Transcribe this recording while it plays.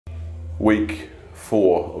week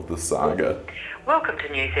 4 of the saga. Welcome to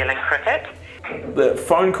New Zealand cricket. That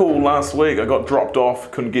phone call last week, I got dropped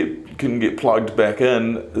off, couldn't get plugged back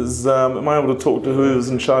in. Am I able to talk to who's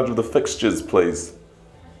in charge of the fixtures, please?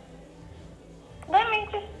 Let me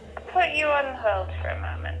just put you on hold for a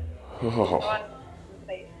moment. Oh. One,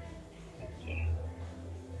 please. Thank you.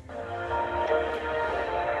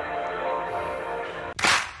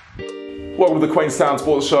 Welcome to the Queenstown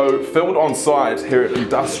Sports Show, filmed on site here at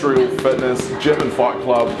Industrial Fitness Gym and Fight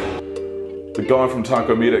Club. The guy from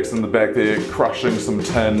Taco Medic's in the back there crushing some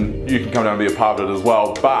tin. You can come down and be a part of it as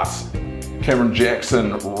well. But Cameron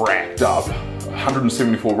Jackson racked up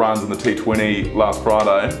 174 runs in the T20 last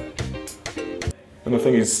Friday. And I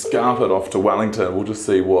think he's scarpered off to Wellington. We'll just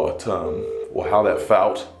see what, or how that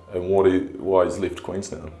felt and why he's left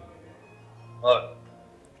Queenstown. Hello.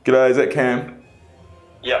 G'day, is that Cam?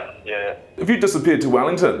 Yeah. Have you disappeared to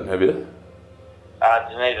Wellington, have you?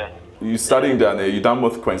 Dunedin. Are you studying down there? Are you done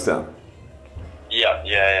with Queenstown?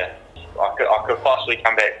 Yeah. I could possibly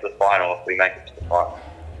come back to the final if we make it to the final.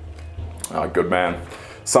 Oh, good man.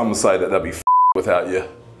 Some say that they'll be without you.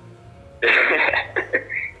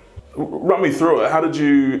 Run me through it. How did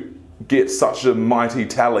you get such a mighty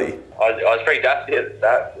tally? I was pretty dusty at the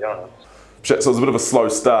start, to be honest. So it was a bit of a slow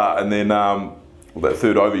start, and then that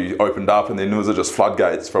third over you opened up, and then was it just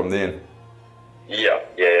floodgates from then? Yeah,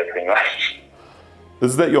 pretty much.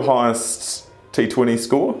 Is that your highest T20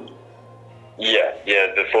 score? Yeah.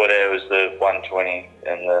 Before that it was the 120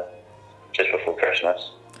 and just before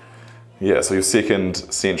Christmas. Yeah, so your second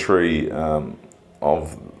century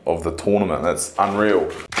of the tournament. That's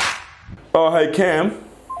unreal. Oh, hey Cam.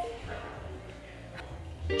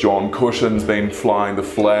 John Cushion's been flying the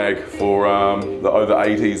flag for the over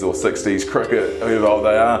 80s or 60s cricket, whoever old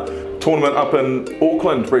they are. Tournament up in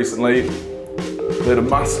Auckland recently. They had a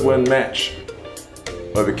must-win match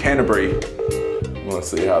over Canterbury. I want to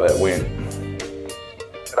see how that went.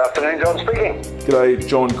 Good afternoon, John speaking. G'day,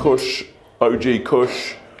 John Cush, OG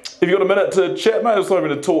Cush. Have you got a minute to chat, mate? I was hoping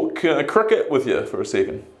to talk cricket with you for a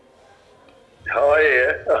second. Oh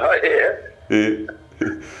yeah. Yeah.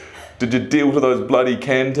 Did you deal to those bloody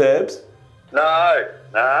can tabs? No,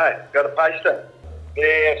 got to paste them.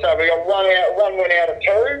 Yeah, so we got one win out of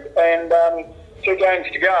 2 and 2 games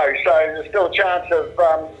to go, so there's still a chance of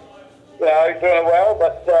doing it well,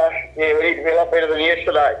 but yeah, we need to be a lot better than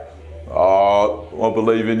yesterday. Oh, I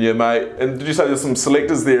believe in you, mate. And did you say there's some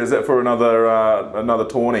selectors there? Is that for another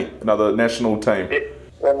tourney, another national team? Yeah,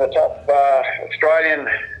 we're in the top Australian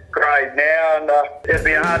grade now, and it'd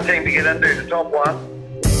be a hard team to get into, the top one.